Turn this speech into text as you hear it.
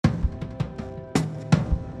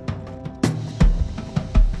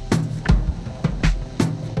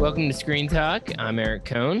Welcome to Screen Talk. I'm Eric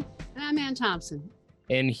Cohn. And I'm Ann Thompson.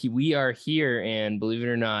 And we are here, and believe it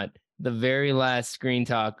or not, the very last Screen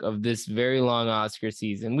Talk of this very long Oscar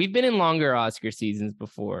season. We've been in longer Oscar seasons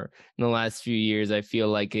before. In the last few years, I feel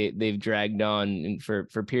like they've dragged on for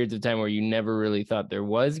periods of time where you never really thought there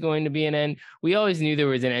was going to be an end. We always knew there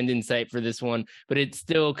was an end in sight for this one, but it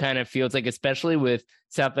still kind of feels like, especially with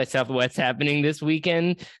South by Southwest happening this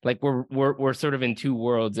weekend, like we're sort of in two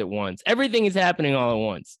worlds at once. Everything is happening all at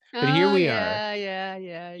once. But here we are.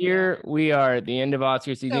 Here we are at the end of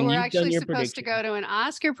Oscar season. So we're actually supposed to go to an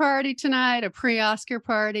Oscar party tonight, a pre-Oscar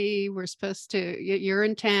party. We're supposed to, you're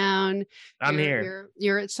in town. I'm here.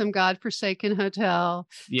 You're at some godforsaken hotel.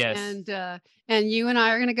 Yes. And you and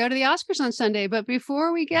I are going to go to the Oscars on Sunday. But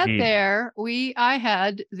before we get there, I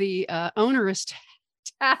had the onerous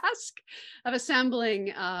task of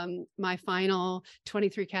assembling my final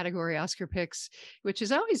 23 category Oscar picks, which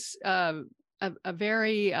is always a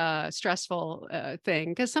very stressful thing,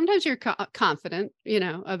 because sometimes you're confident,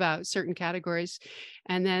 about certain categories.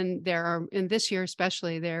 And then in this year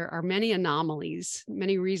especially, there are many anomalies,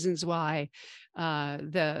 many reasons why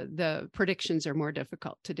the predictions are more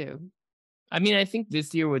difficult to do. I mean, I think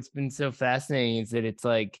this year what's been so fascinating is that it's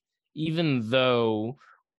like, even though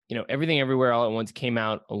Everything Everywhere All at Once came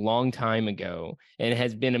out a long time ago and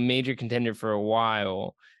has been a major contender for a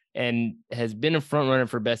while and has been a front runner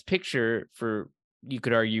for Best Picture for, you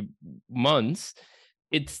could argue, months,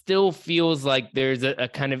 it still feels like there's a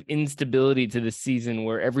kind of instability to the season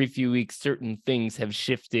where every few weeks certain things have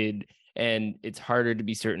shifted and it's harder to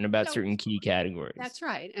be certain about certain key categories. That's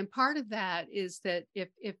right. And part of that is that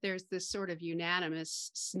if there's this sort of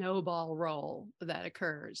unanimous snowball roll that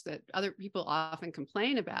occurs that other people often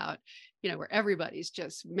complain about, where everybody's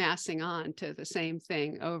just massing on to the same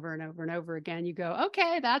thing over and over and over again, you go,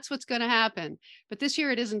 okay, that's what's going to happen. But this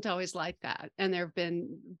year it isn't always like that. And there have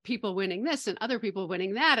been people winning this and other people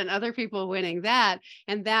winning that and other people winning that.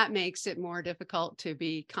 And that makes it more difficult to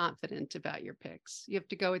be confident about your picks. You have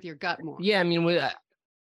to go with your gut more. Yeah, I mean,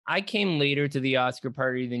 I came later to the Oscar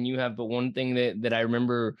party than you have, but one thing that I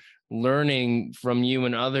remember learning from you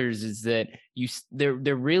and others is that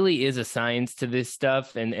there really is a science to this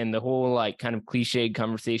stuff, and the whole like kind of cliched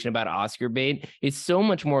conversation about Oscar bait is so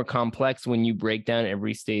much more complex when you break down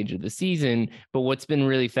every stage of the season. But what's been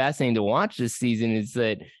really fascinating to watch this season is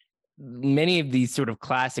that many of these sort of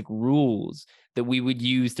classic rules that we would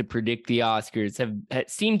use to predict the Oscars have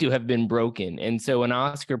seemed to have been broken. And so an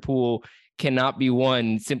Oscar pool cannot be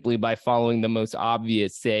won simply by following the most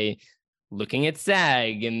obvious, say, looking at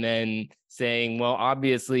SAG and then saying, well,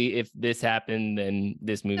 obviously, if this happened, then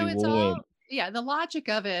this movie will win. Yeah, the logic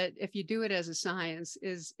of it, if you do it as a science,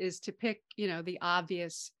 is to pick, the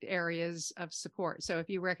obvious areas of support. So if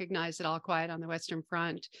you recognize that All Quiet on the Western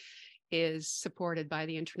Front is supported by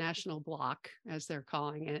the international bloc, as they're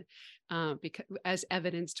calling it, because as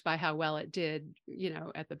evidenced by how well it did,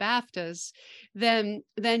 at the BAFTAs, then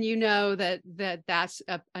that's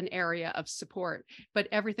an area of support. But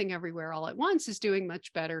Everything Everywhere All at Once is doing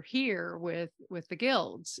much better here with the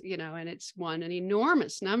guilds, and it's won an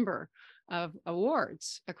enormous number of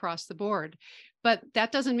awards across the board. But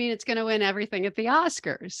that doesn't mean it's going to win everything at the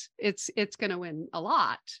Oscars. It's going to win a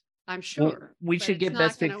lot, I'm sure. Well, we should get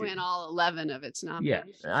Best Picture. It's not going to win all 11 of its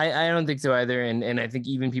nominations. Yeah, I don't think so either. And I think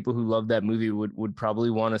even people who love that movie would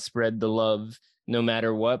probably want to spread the love no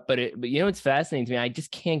matter what. But it's fascinating to me. I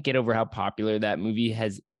just can't get over how popular that movie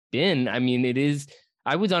has been. I mean, it is.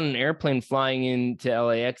 I was on an airplane flying into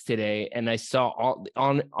LAX today, and I saw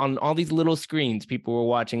on all these little screens, people were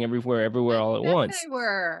watching Everywhere All at Once. They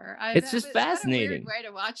were. It's just fascinating. Way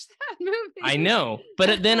to watch that movie. I know,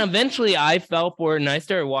 but then eventually I fell for it, and I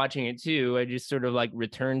started watching it too. I just sort of like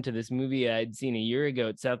returned to this movie I'd seen a year ago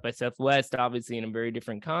at South by Southwest, obviously in a very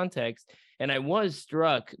different context, and I was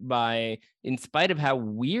struck by, in spite of how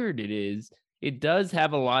weird it is, it does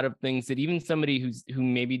have a lot of things that even somebody who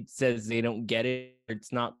maybe says they don't get it, or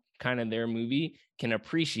it's not kind of their movie, can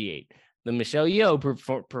appreciate. The Michelle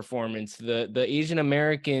Yeoh performance, the Asian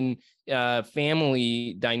American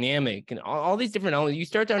family dynamic, and all these different elements you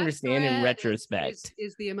start to understand in retrospect.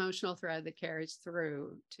 Is the emotional thread that carries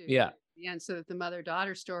through to the end, so that the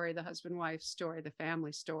mother-daughter story, the husband-wife story, the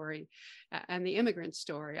family story, and the immigrant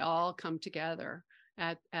story all come together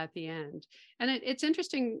at the end. And it's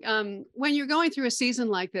interesting when you're going through a season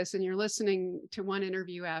like this and you're listening to one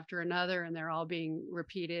interview after another and they're all being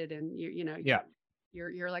repeated, and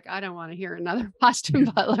you're like, I don't want to hear another Austin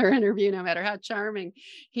Butler interview, no matter how charming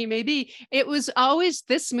he may be. It was always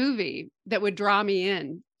this movie that would draw me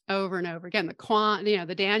in over and over again.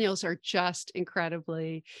 The Daniels are just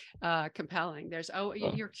incredibly compelling.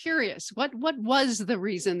 You're curious. What was the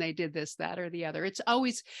reason they did this, that, or the other? It's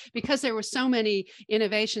always because there were so many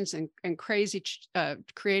innovations and crazy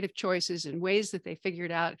creative choices and ways that they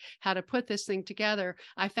figured out how to put this thing together.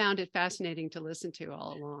 I found it fascinating to listen to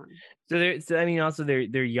all along. Also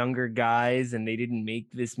they're younger guys, and they didn't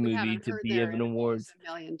make this We movie haven't to heard be their of an interviews awards. a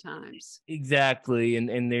million times. Exactly.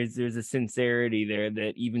 And there's a sincerity there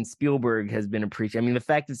that even Spielberg has been appreciated. I mean, the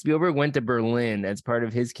fact that Spielberg went to Berlin as part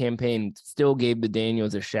of his campaign still gave the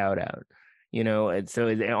Daniels a shout out, and so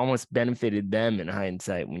it almost benefited them in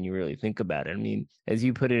hindsight when you really think about it. I mean, as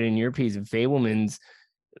you put it in your piece of Fableman's,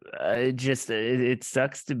 it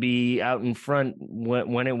sucks to be out in front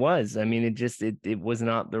when it was. I mean, it was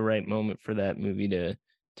not the right moment for that movie to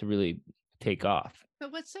really take off.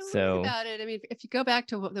 But what's so nice So about it, I mean, if you go back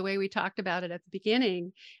to the way we talked about it at the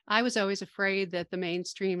beginning, I was always afraid that the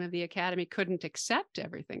mainstream of the Academy couldn't accept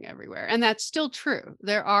everything everywhere. And that's still true.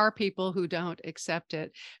 There are people who don't accept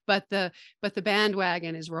it, but the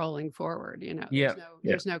bandwagon is rolling forward, yeah.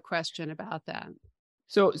 There's no question about that.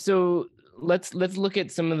 So let's look at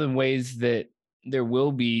some of the ways that there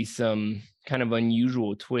will be some kind of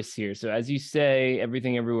unusual twists here. So as you say,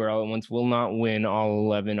 Everything Everywhere All at Once will not win all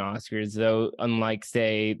 11 Oscars, though, unlike,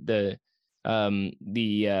 say, the movie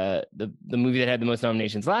that had the most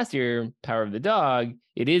nominations last year, Power of the Dog,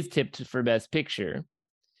 it is tipped for Best Picture.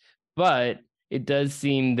 But it does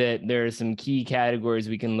seem that there are some key categories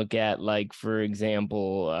we can look at, like, for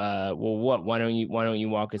example, why don't you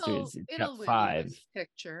walk us through? It's It'll top 5. win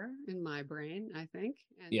Picture in my brain, I think,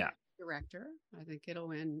 and Yeah. Director. I think it'll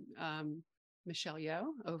win Michelle Yeoh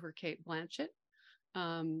over Cate Blanchett.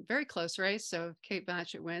 Very close race. So if Cate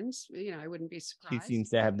Blanchett wins, I wouldn't be surprised. She seems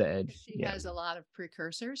to have the edge. She has a lot of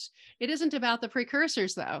precursors. It isn't about the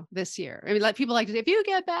precursors, though, this year. I mean, like, people like to say, if you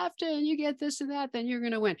get BAFTA and you get this and that, then you're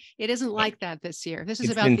going to win. It isn't like that this year. This is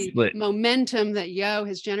about the split momentum that Yeoh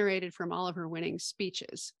has generated from all of her winning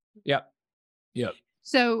speeches. Yep.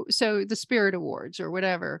 So the Spirit Awards or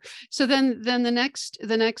whatever. So then the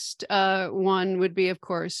next one would be, of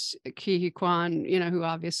course, Ke Huy Quan, who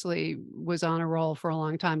obviously was on a roll for a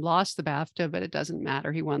long time, lost the BAFTA, but it doesn't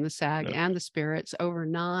matter. He won the SAG and the Spirits over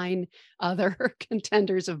 9 other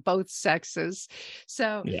contenders of both sexes.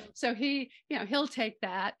 So he, he'll take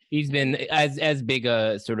that. He's been as big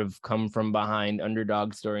a sort of come from behind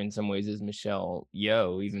underdog story in some ways as Michelle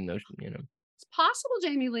Yeoh, even though It's possible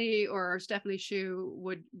Jamie Lee or Stephanie Hsu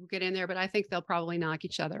would get in there, but I think they'll probably knock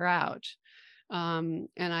each other out. And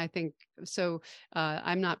I think so.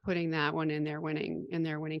 I'm not putting that one in their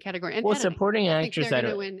winning category. And supporting actress, they're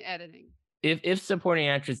going to win editing. If supporting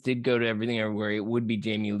actress did go to Everything Everywhere, it would be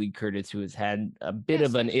Jamie Lee Curtis, who has had a bit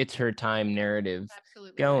of an "it's her time" narrative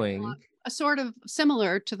going. Right. A sort of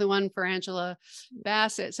similar to the one for Angela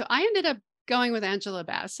Bassett. So I ended up going with Angela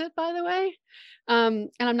Bassett, by the way. And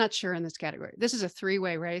I'm not sure in this category. This is a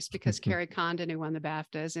 3-way race because Carrie Condon, who won the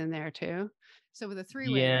BAFTA, is in there too. So with a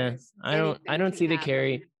 3-way race, I don't see the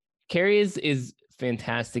Carrie. Carrie is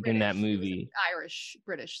fantastic in that movie. Irish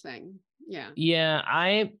British thing. Yeah. Yeah.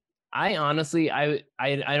 I honestly, I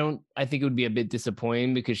think it would be a bit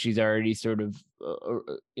disappointing because she's already sort of,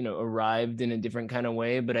 arrived in a different kind of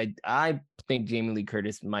way. But I think Jamie Lee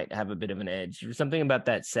Curtis might have a bit of an edge. There's something about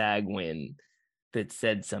that SAG win that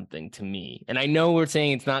said something to me. And I know we're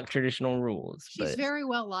saying it's not traditional rules. She's very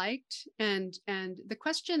well liked, and the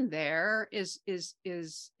question there is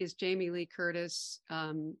Jamie Lee Curtis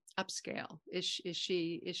upscale? Is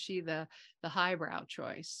she the highbrow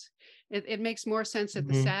choice? It makes more sense at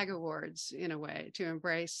the SAG Awards, in a way, to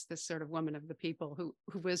embrace this sort of woman of the people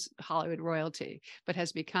who was Hollywood royalty, but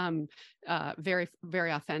has become very,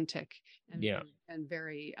 very authentic and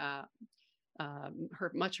very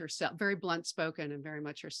herself, very blunt spoken and very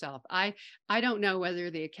much herself. I don't know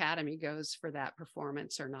whether the Academy goes for that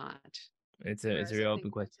performance or not. It's a real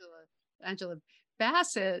open question. Angela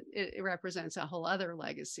Bassett, it represents a whole other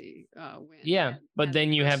legacy win. Yeah, but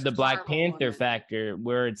then you have the Black Panther factor,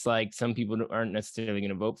 where it's like some people aren't necessarily going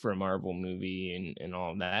to vote for a Marvel movie and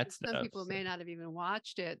all of that stuff. Some people may not have even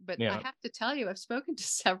watched it, but I have to tell you, I've spoken to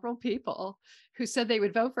several people who said they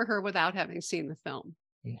would vote for her without having seen the film.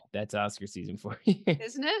 That's Oscar season for you.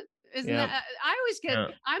 Isn't it? That? I always get.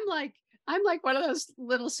 I'm like one of those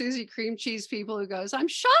little Susie cream cheese people who goes, "I'm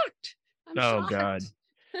shocked." God.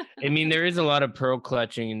 I mean, there is a lot of pearl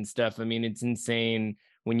clutching and stuff. I mean, it's insane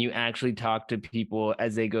when you actually talk to people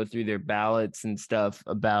as they go through their ballots and stuff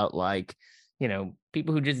about, like,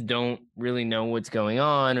 people who just don't really know what's going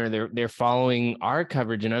on, or they're following our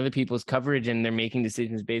coverage and other people's coverage, and they're making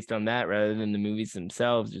decisions based on that rather than the movies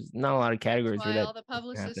themselves. There's not a lot of categories where why that all the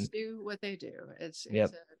publicists do what they do. It's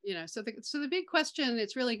Yep. so the big question,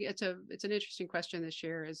 it's an interesting question this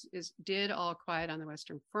year is did All Quiet on the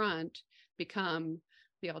Western Front become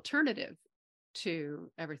the alternative to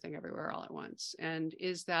Everything Everywhere All at Once? And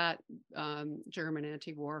is that German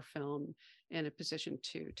anti-war film in a position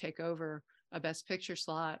to take over a Best Picture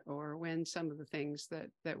slot or win some of the things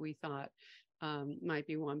that we thought might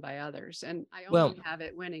be won by others? And I only have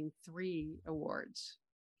it winning 3 awards: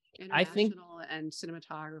 international and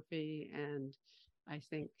cinematography, and I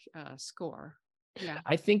think score. Yeah,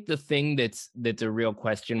 I think the thing that's a real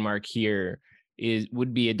question mark here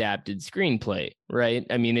would be adapted screenplay, right?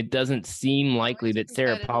 I mean, it doesn't seem likely that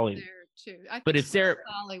Sarah Polley. But if Sarah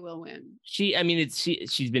Polley will win, she's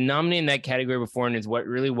been nominated in that category before and is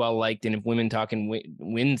really well liked. And if Women Talking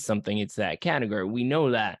wins something, it's that category. We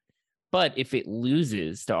know that. But if it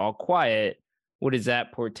loses to All Quiet, what does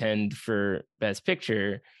that portend for Best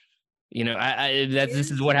Picture? You know,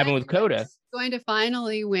 this is what happened with Coda. Going to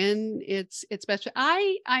finally win its best.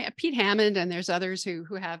 Pete Hammond, and there's others who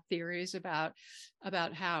have theories about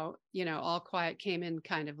how, you know, All Quiet came in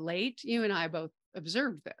kind of late. You and I both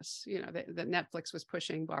observed this, you know, that Netflix was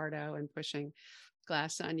pushing Bardo and pushing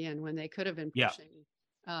Glass Onion when they could have been pushing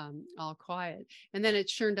All Quiet. And then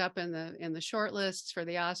it turned up in the short lists for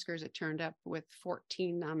the Oscars. It turned up with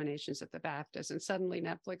 14 nominations at the BAFTAs, and suddenly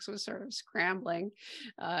Netflix was sort of scrambling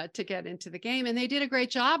to get into the game, and they did a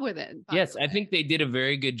great job with it. Yes, I think they did a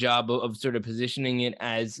very good job of sort of positioning it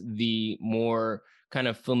as the more kind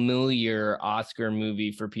of familiar Oscar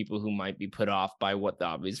movie for people who might be put off by what the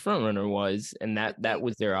obvious frontrunner was, and that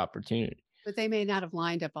was their opportunity. But they may not have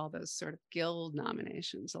lined up all those sort of guild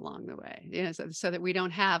nominations along the way, you know, so that we don't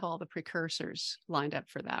have all the precursors lined up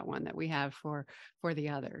for that one that we have for the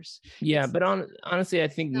others. Yeah, but honestly, I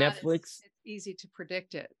think Netflix. It's easy to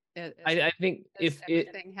predict it. I think if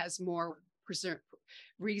everything has more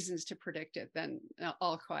reasons to predict it than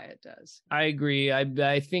All Quiet does. I agree.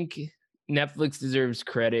 I think Netflix deserves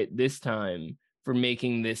credit this time for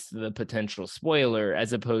making this the potential spoiler,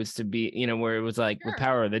 as opposed to be, you know, where it was like with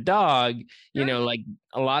Power of the Dog, you know, like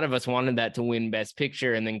a lot of us wanted that to win Best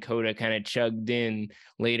Picture, and then Coda kind of chugged in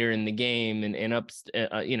later in the game and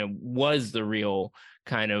you know, was the real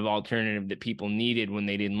kind of alternative that people needed when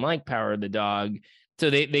they didn't like Power of the Dog. So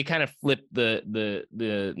they kind of flipped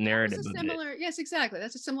the narrative. Yes, exactly.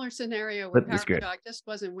 That's a similar scenario where Power of the Dog just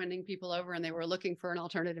wasn't winning people over, and they were looking for an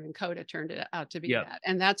alternative, and Coda turned it out to be that.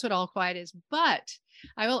 And that's what All Quiet is. But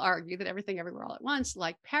I will argue that Everything Everywhere All at Once,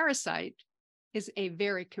 like Parasite, is a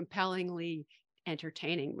very compellingly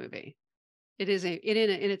entertaining movie. It is in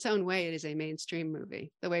its own way, it is a mainstream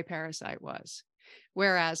movie, the way Parasite was.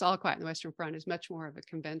 Whereas All Quiet on the Western Front is much more of a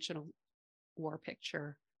conventional war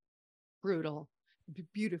picture, brutal,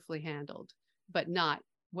 beautifully handled, but not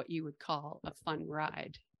what you would call a fun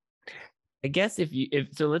ride. I guess if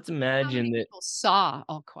let's imagine that people saw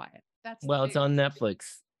All Quiet. It's on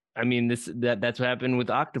Netflix. I mean, that's what happened with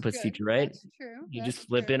Octopus Teacher, right? That's true. You just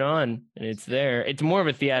flip it on and it's there. It's more of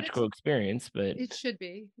a theatrical experience, but it should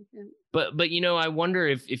be. But you know, I wonder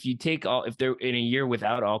if you take if they're in a year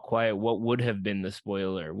without All Quiet, what would have been the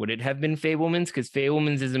spoiler? Would it have been Fabelmans? Because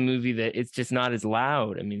Fabelmans is a movie that it's just not as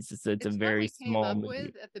loud. I mean, it's a very small movie.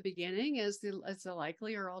 With at the beginning as the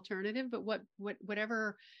likelier alternative, but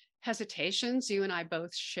whatever hesitations you and I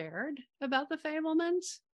both shared about the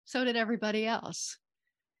Fabelmans, so did everybody else.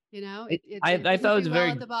 You know, I thought it was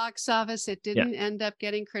very at the box office. It didn't end up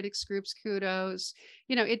getting critics groups kudos.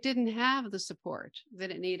 You know, it didn't have the support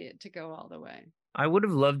that it needed to go all the way. I would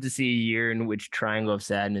have loved to see a year in which Triangle of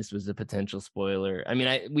Sadness was a potential spoiler. I mean,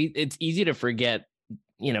 it's easy to forget.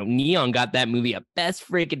 You know, Neon got that movie a Best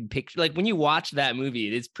freaking Picture. Like when you watch that movie,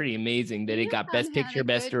 it is pretty amazing that it got Best Picture,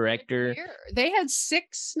 Best Director. They had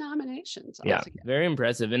 6 nominations. Yeah, very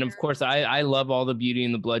impressive. And of course, I love All the Beauty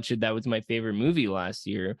and the Bloodshed. That was my favorite movie last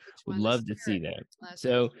year. Would love to see that.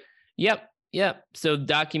 So, yep. So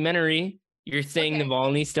documentary. You're saying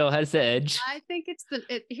Navalny still has the edge. I think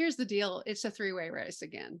here's the deal. It's a 3-way race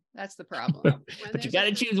again. That's the problem. But you got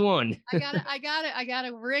to choose one. I got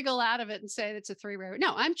to wriggle out of it and say it's a 3-way.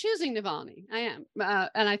 No, I'm choosing Navalny. I am.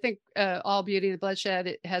 And I think All Beauty and the Bloodshed,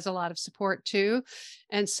 it has a lot of support too.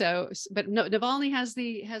 And so, but no, Navalny has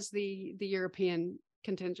the European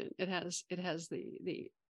contingent. It has the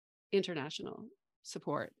international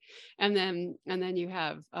support. And then you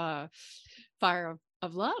have Fire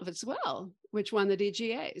of Love as well, which won the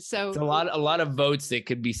DGA. So it's a lot of votes that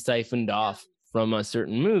could be siphoned off from a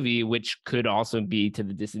certain movie, which could also be to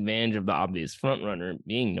the disadvantage of the obvious front runner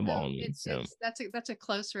being Navalny. That's a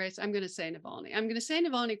close race. I'm going to say Navalny. I'm going to say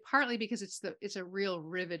Navalny partly because it's a real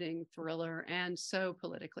riveting thriller and so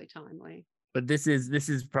politically timely. But this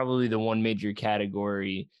is probably the one major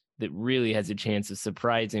category that really has a chance of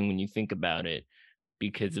surprising when you think about it,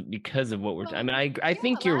 because of what we're. I mean, I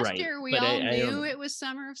think you're right. Last year we all knew it was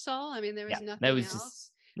Summer of Soul. I mean, there was nothing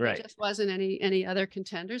else. Right. There just wasn't any other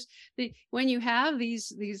contenders. When you have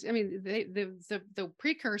these, I mean, the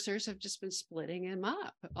precursors have just been splitting them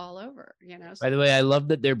up all over. You know. By the way, I love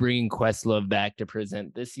that they're bringing Questlove back to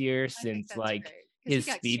present this year, since like. Great. His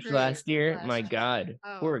speech last year, my God,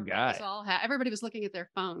 poor guy. Everybody was looking at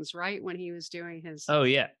their phones, right, when he was doing his. Oh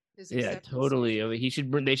yeah, totally. They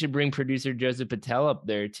should bring producer Joseph Patel up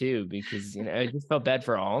there too, because I just felt bad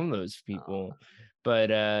for all of those people.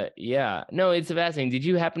 But yeah, no, it's fascinating. Did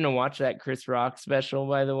you happen to watch that Chris Rock special,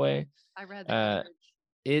 by the way? I read that.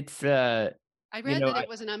 It's I read that it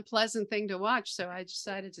was an unpleasant thing to watch, so I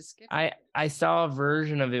decided to skip it. I saw a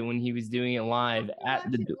version of it when he was doing it live live.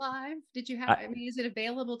 Did you have? I mean, is it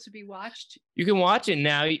available to be watched? You can watch it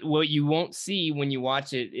now. What you won't see when you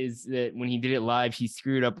watch it is that when he did it live, he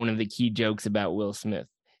screwed up one of the key jokes about Will Smith.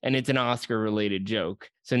 And it's an Oscar-related joke.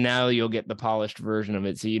 So now you'll get the polished version of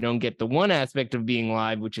it. So you don't get the one aspect of being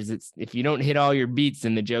live, which is if you don't hit all your beats,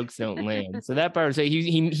 then the jokes don't land. So that part. So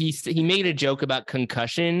he made a joke about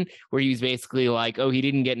concussion, where he was basically like, "Oh, he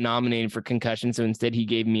didn't get nominated for concussion, so instead he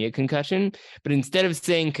gave me a concussion." But instead of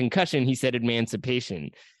saying concussion, he said emancipation.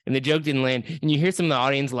 And the joke didn't land. And you hear some of the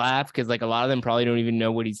audience laugh because like a lot of them probably don't even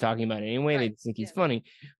know what he's talking about anyway. Right. They just think he's funny.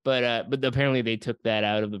 But apparently they took that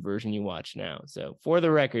out of the version you watch now. So for the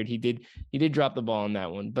record, he did drop the ball on that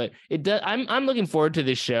one. But it does. I'm looking forward to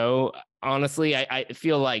this show. Honestly, I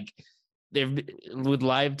feel like with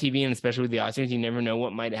live TV and especially with the Oscars, you never know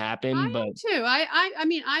what might happen. I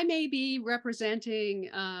mean, I may be representing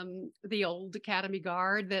the old Academy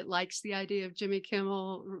Guard that likes the idea of Jimmy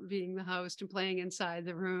Kimmel being the host and playing inside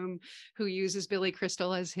the room, who uses Billy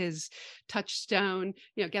Crystal as his touchstone.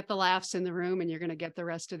 Get the laughs in the room, and you're going to get the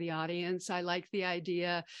rest of the audience. I like the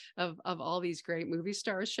idea of all these great movie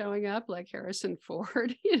stars showing up, like Harrison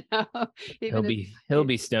Ford. He'll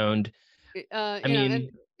be stoned. I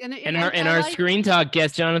mean. And our Screen Talk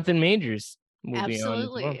guest, Jonathan Majors.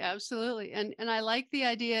 Absolutely. And I like the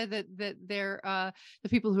idea that they're the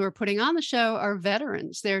people who are putting on the show are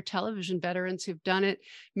veterans. They're television veterans who've done it.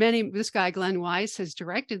 This guy, Glenn Weiss, has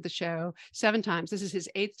directed the show 7 times. This is his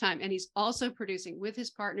 8th time. And he's also producing with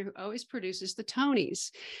his partner who always produces the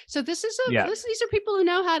Tonys. So these are people who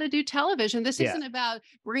know how to do television. This isn't about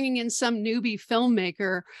bringing in some newbie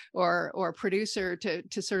filmmaker or producer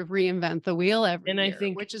to sort of reinvent the wheel every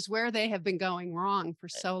year, which is where they have been going wrong for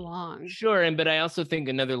so long. Sure. But I also think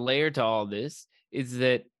another layer to all this is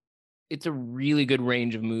that it's a really good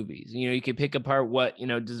range of movies. You could pick apart what,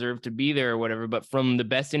 deserve to be there or whatever, but from the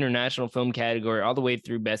best international film category all the way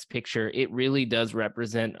through best picture, it really does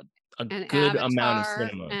represent a good amount of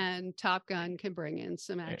cinema. And Top Gun can bring in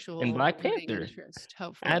some actual and Black Panther interest,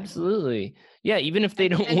 hopefully. Absolutely. Yeah, even if they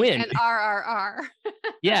don't win. And RRR.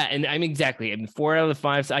 Yeah, and I'm exactly. 4 out of the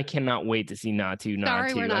 5. I cannot wait to see Naatu.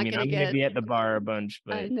 Sorry, we're not going to get. Be at the bar a bunch,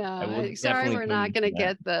 but I know. Sorry, we're not going to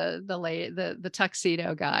get the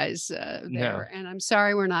tuxedo guys there, no. And I'm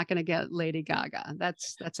sorry we're not going to get Lady Gaga.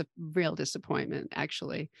 That's a real disappointment,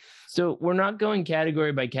 actually. So we're not going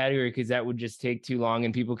category by category because that would just take too long,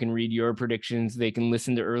 and people can read your predictions. They can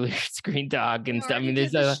listen to earlier Screen Talk and stuff. I mean,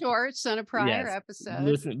 there's shorts on a prior episode.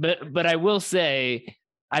 Listen, but I will say,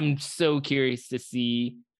 I'm so curious to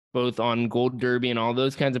see both on Gold Derby and all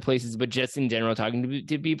those kinds of places, but just in general, talking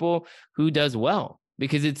to people who does well,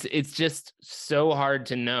 because it's just so hard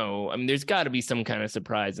to know. I mean, there's got to be some kind of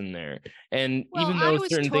surprise in there. And even though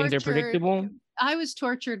certain things are predictable. I was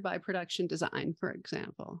tortured by production design, for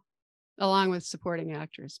example, along with supporting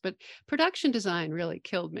actors. But production design really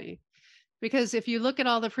killed me. Because if you look at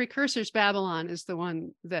all the precursors, Babylon is the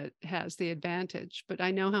one that has the advantage. But I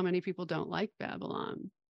know how many people don't like Babylon.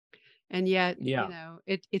 And yet,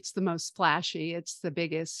 it's the most flashy, it's the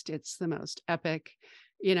biggest, it's the most epic,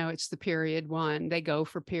 it's the period one. They go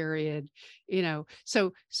for period,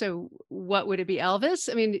 So what would it be, Elvis?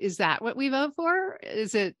 I mean, is that what we vote for?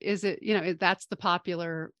 Is it, that's the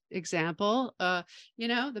popular example,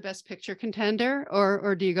 the best picture contender,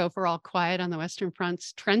 or do you go for All Quiet on the Western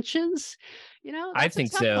Front's trenches? I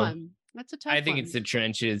think so. One. That's a tough one. I think it's the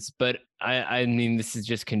trenches, but I mean, this is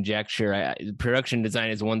just conjecture. Production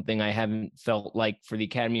design is one thing I haven't felt like for the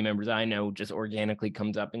Academy members I know just organically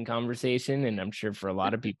comes up in conversation, and I'm sure for a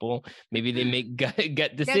lot of people, maybe they make gut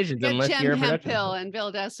decisions get unless Jim you're a production. Hemphill and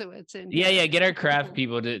Bill Desowitz in. Yeah, get our craft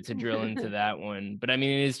people to drill into that one. But I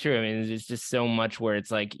mean, it is true. I mean, there's just so much where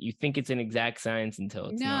it's like you think it's an exact science until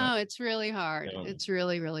it's not. No, it's really hard. It's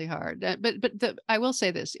really, really hard. But I will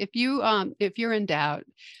say this: if you're in doubt,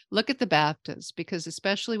 look at the BAFTAs, because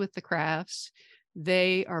especially with the crafts,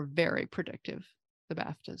 they are very predictive. The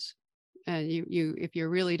BAFTAs, and you if you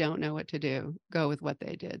really don't know what to do, go with what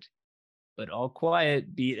they did. But All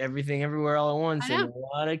Quiet beat Everything Everywhere All at Once in a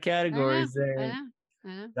lot of categories there.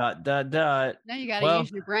 Dot. Now you got to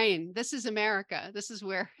use your brain. This is America. This is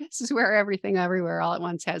where Everything Everywhere All at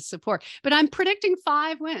Once has support. But I'm predicting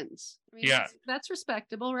 5 wins. I mean, that's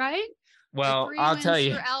respectable, right? Well, I'll tell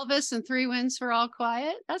you, for Elvis and 3 wins for All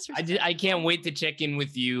Quiet. That's respectable. I can't wait to check in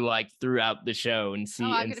with you like throughout the show and see.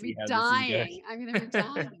 I'm going to be dying. I'm going to be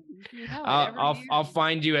dying. You know, I'll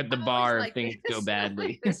find you at the bar if things go badly.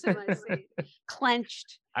 Like this in my seat,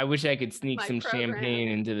 clenched. I wish I could sneak some champagne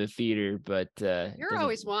into the theater, but you're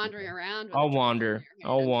always wandering around. I'll wander,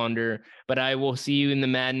 but I will see you in the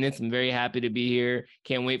madness. I'm very happy to be here.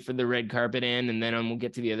 Can't wait for the red carpet end, and then we'll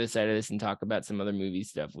get to the other side of this and talk about some other movie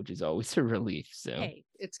stuff, which is always a relief. So hey,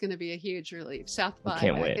 it's going to be a huge relief. South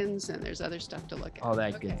by Watkins, and there's other stuff to look at. All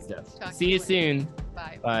that good stuff. See you soon.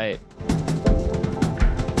 Bye. Bye.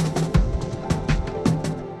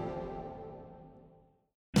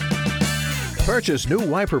 Purchase new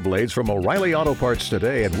wiper blades from O'Reilly Auto Parts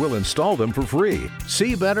today and we'll install them for free.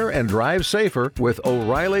 See better and drive safer with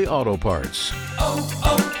O'Reilly Auto Parts.